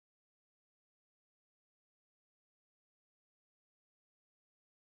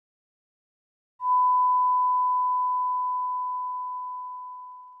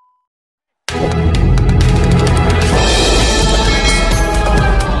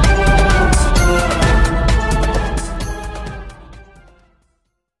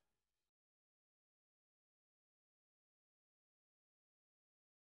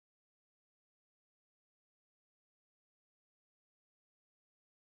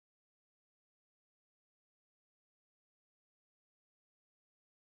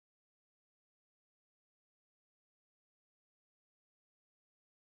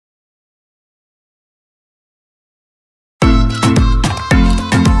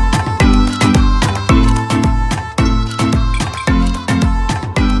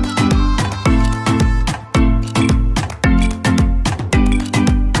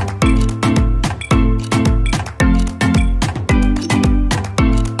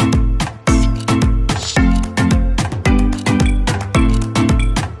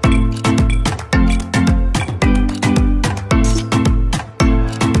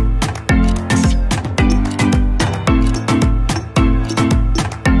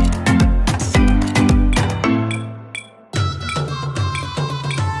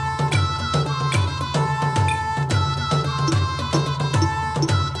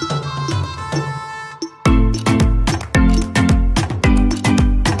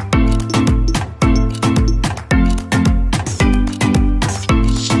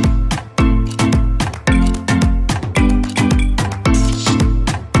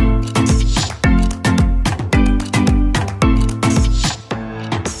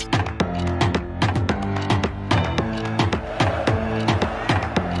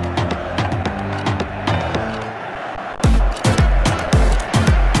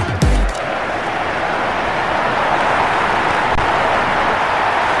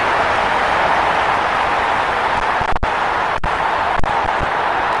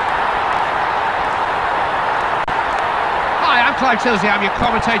Clive Tilsley, I'm your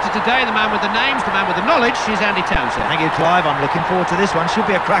commentator today. The man with the names, the man with the knowledge is Andy Townsend. Thank you, Clive. I'm looking forward to this one. Should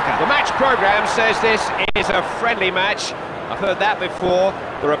be a cracker. The match programme says this is a friendly match. I've heard that before.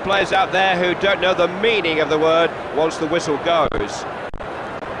 There are players out there who don't know the meaning of the word once the whistle goes.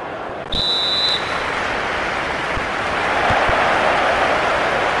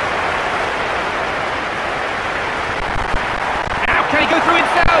 Can he go through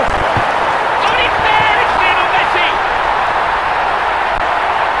himself? Oh, it's there! It's Lionel Messi!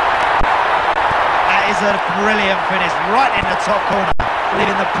 That is a brilliant finish, right in the top corner,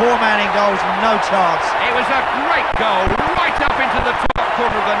 leaving the poor man in goals no chance. It was a great goal, right up into the top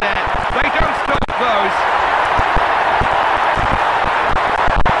corner of the net. They don't stop those.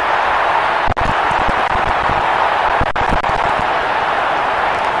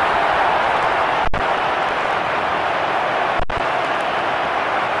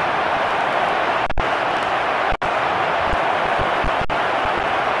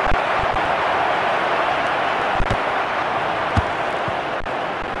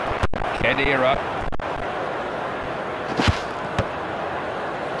 Kedira.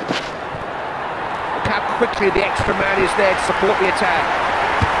 Look how quickly the extra man is there to support the attack.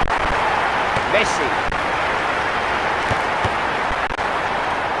 Messi.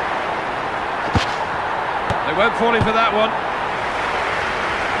 They weren't falling for that one.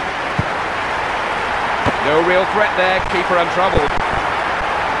 No real threat there, keeper untroubled.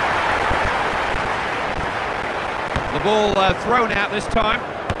 The ball thrown out this time.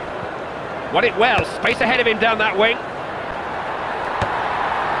 Won it well, space ahead of him down that wing.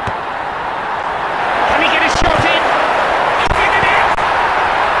 Can he get a shot in? It's in the net!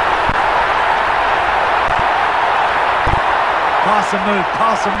 Pass and move,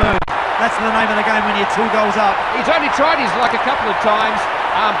 pass and move. That's the name of the game when you're 2 goals up. He's only tried his luck a couple of times,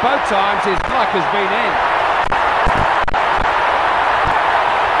 and both times his luck has been in.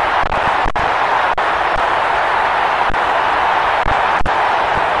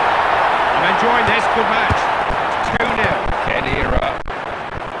 Enjoying this, good match. 2-0. Kedira.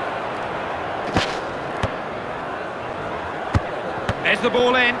 There's the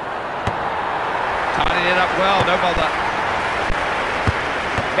ball in. Tidying it up well, no bother.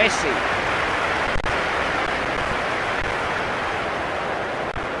 Messi.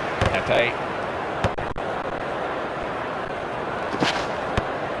 Pepe.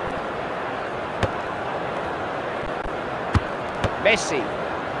 Messi.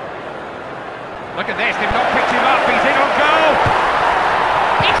 Look at this, they've not picked him up, he's in on goal!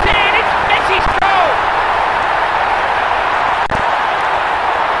 It's in, it's Messi's goal!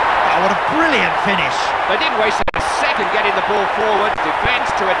 Oh, what a brilliant finish. They didn't waste a second getting the ball forward.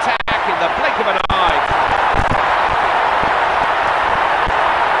 Defence to attack in the blink of an eye.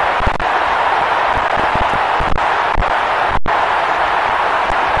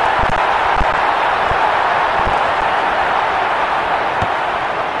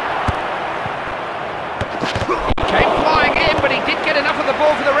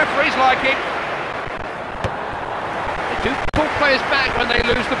 For the referee's liking. They do pull players back when they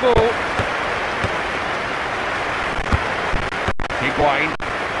lose the ball. Higuain.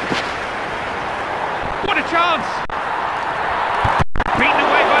 What a chance! Beaten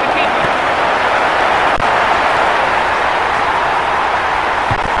away by the keeper.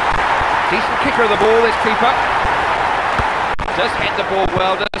 Decent kicker of the ball, this keeper. Does hit the ball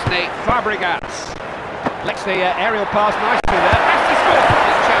well, doesn't he? Fabregas. Lets the aerial pass nicely there. That's the score.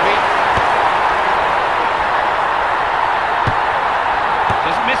 It's Xavi.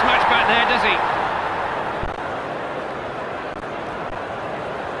 Doesn't miss much back there, does he?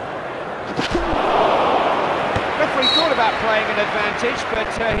 Referee thought about playing an advantage, but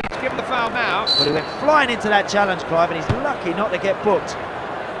he's given the foul now. But he went flying into that challenge, Clive, and he's lucky not to get booked.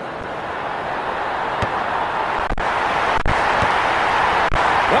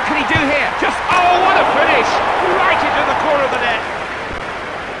 What can he do here? Just, oh, what a finish! Right into the corner of the net.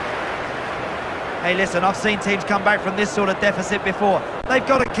 Hey, listen, I've seen teams come back from this sort of deficit before. They've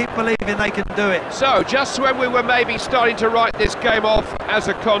got to keep believing they can do it. So, just when we were maybe starting to write this game off as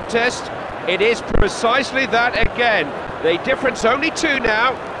a contest, it is precisely that again. The difference only 2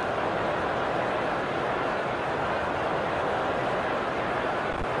 now.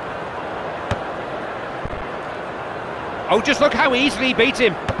 Oh, just look how easily he beat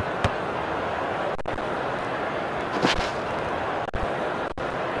him.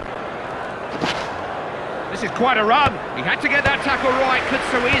 This is quite a run. He had to get that tackle right. Could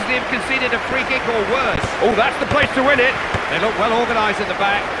so easily have conceded a free kick or worse. Oh, that's the place to win it. They look well organised at the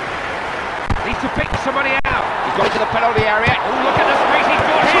back. Needs to pick somebody out. He's gone to the penalty area. Oh, look at the space he's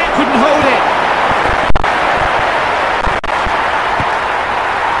got here. Couldn't hold it.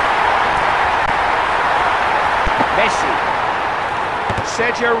 Messi.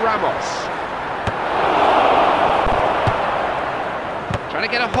 Sergio Ramos. Trying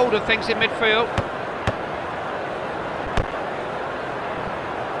to get a hold of things in midfield.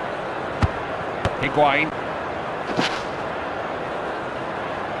 Higuain.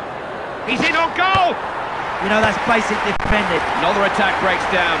 He's in on goal! You know, that's basic defending. Another attack breaks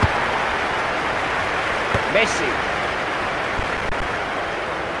down. Messi.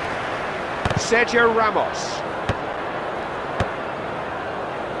 Sergio Ramos.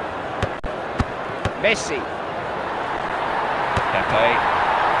 Messi. Pepe.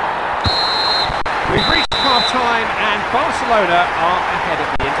 We've reached half-time and Barcelona are ahead of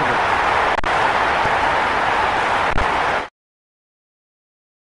the interval.